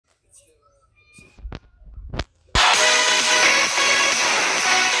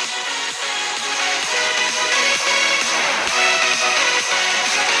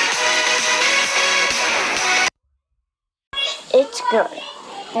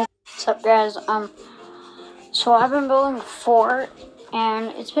What's up, guys? So I've been building a fort,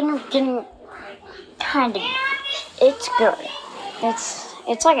 and it's been getting kind of. It's good.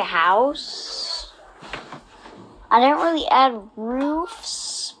 It's like a house. I didn't really add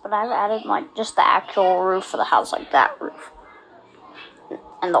roofs, but I've added like just the actual roof of the house, like that roof,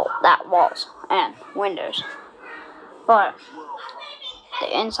 and that walls and windows. But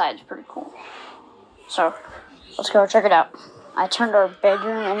the inside's pretty cool. So let's go check it out. I turned our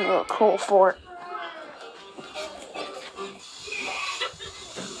bedroom into a cool fort.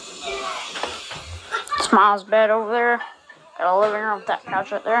 Smile's bed over there. Got a living room with that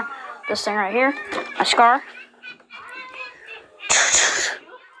couch right there. This thing right here. My scar.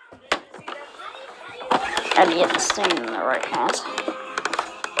 Gotta get this thing in the right hands.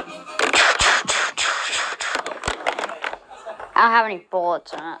 I don't have any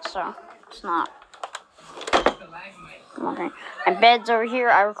bullets in it, so it's not. Okay. My bed's over here.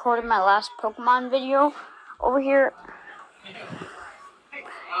 I recorded my last Pokemon video over here.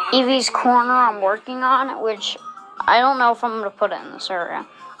 Eevee's corner I'm working on, which I don't know if I'm going to put it in this area.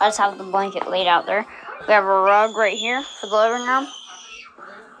 I just have the blanket laid out there. We have a rug right here for the living room.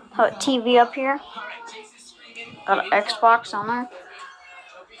 Put a TV up here. Got an Xbox on there.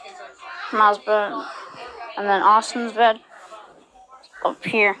 My bed. And then Austin's bed up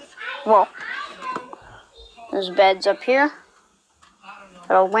here. Whoa. There's beds up here.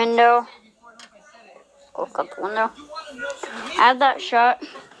 Got a window. Go cut the window. Add that shut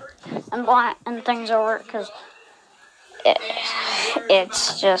and things over it because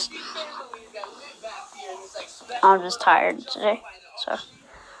it's just I'm just tired today. So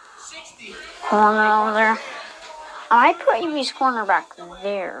corner over there. I might put Eevee's corner back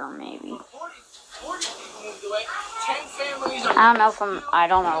there, maybe. I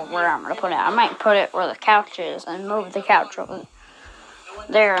don't know where I'm gonna put it. I might put it where the couch is and move the couch over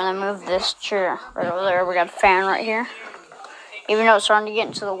there and then move this chair right over there. We got a fan right here. Even though it's starting to get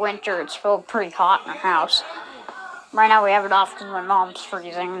into the winter, it's still pretty hot in our house. Right now we have it off because my mom's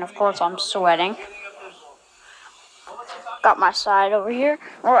freezing, and of course I'm sweating. Got my side over here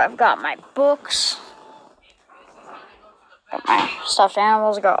where I've got my books. Got my stuffed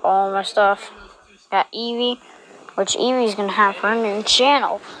animals, got all my stuff. Got Eevee, which Eevee's going to have her new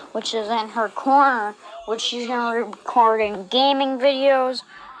channel, which is in her corner, which she's going to be recording gaming videos,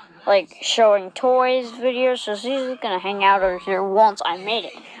 like showing toys videos, so she's going to hang out over here once I made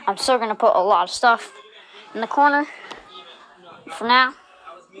it. I'm still going to put a lot of stuff in the corner for now.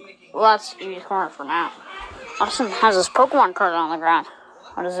 Well, that's Eevee's corner for now. Austin has this Pokemon card on the ground.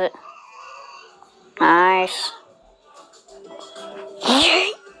 What is it? Nice.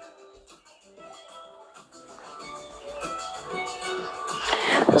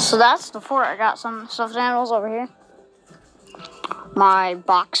 So that's the fort. I got some stuffed animals over here. My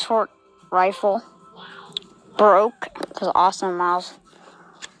box fort rifle broke because Austin and Miles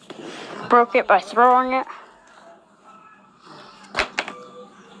broke it by throwing it.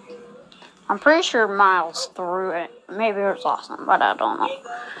 I'm pretty sure Miles threw it. Maybe it was Austin, but I don't know.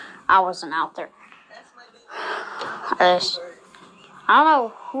 I wasn't out there. I don't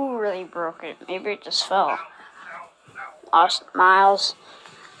know who really broke it. Maybe it just fell. Austin, Miles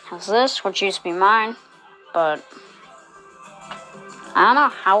has this, which used to be mine, but I don't know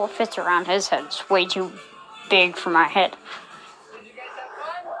how it fits around his head. It's way too big for my head.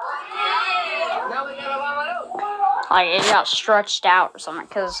 Like, it got stretched out or something,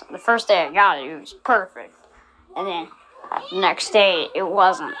 because the first day I got it, it was perfect. And then the next day, it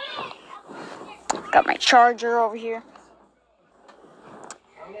wasn't. Got my charger over here.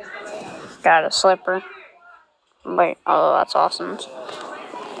 Got a slipper. Wait, oh, that's Austin's.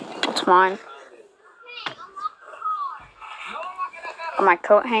 That's mine. Got my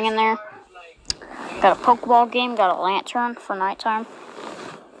coat hanging there. Got a Pokeball game. Got a lantern for nighttime.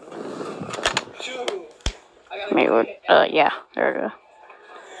 Maybe, yeah, there it is.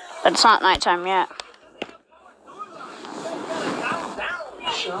 But it's not nighttime yet.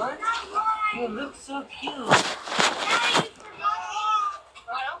 Sean, you look so cute.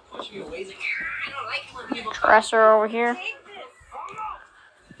 Dresser over here.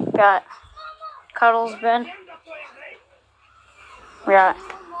 Got Cuddles bed. We got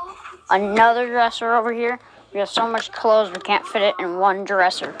another dresser over here. We have so much clothes we can't fit it in one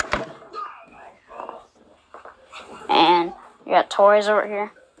dresser. And we got toys over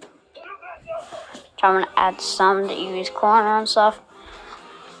here. So I'm gonna add some to Eevee's corner and stuff.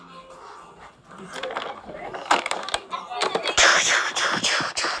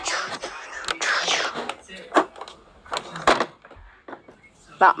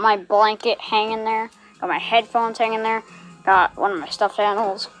 Got my blanket hanging there. Got my headphones hanging there. Got one of my stuffed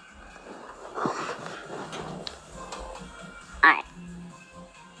animals. Alright.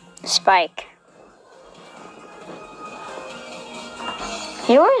 Spike.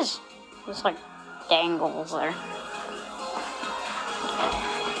 He always just like dangles there.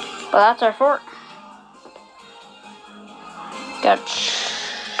 But that's our fort. Got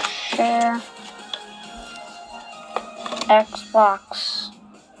share, Xbox,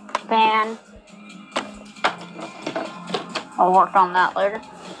 fan. I'll work on that later.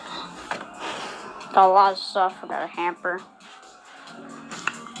 Got a lot of stuff. We got a hamper,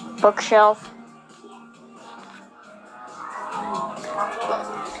 bookshelf.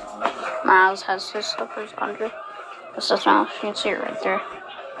 Miles has his slippers under. This is now, you can see it right there.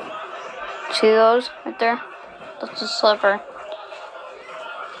 See those right there? That's a slipper.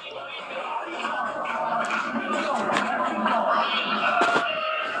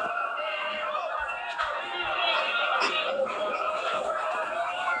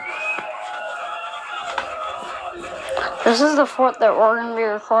 This is the fort that we're going to be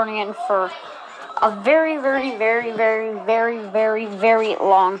recording in for a very, very, very, very, very, very, very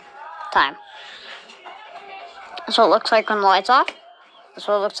long time. That's what it looks like when the light's off. That's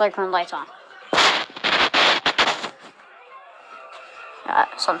what it looks like when the light's on.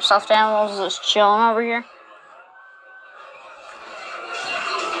 Got some stuffed animals just chilling over here.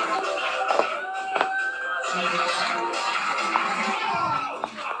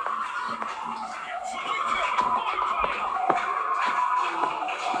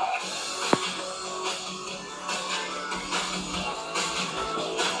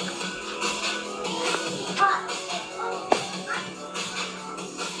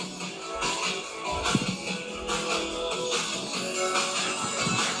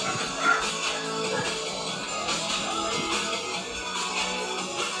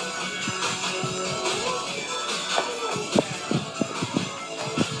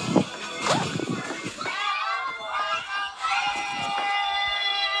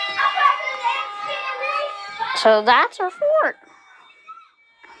 So that's our fort.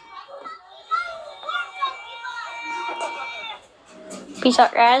 Peace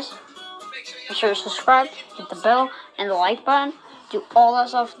out, guys. Make sure to subscribe, hit the bell, and the like button. Do all that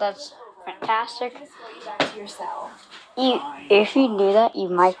stuff. That's fantastic. If you do that, you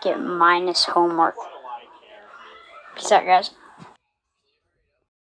might get minus homework. Peace out, guys.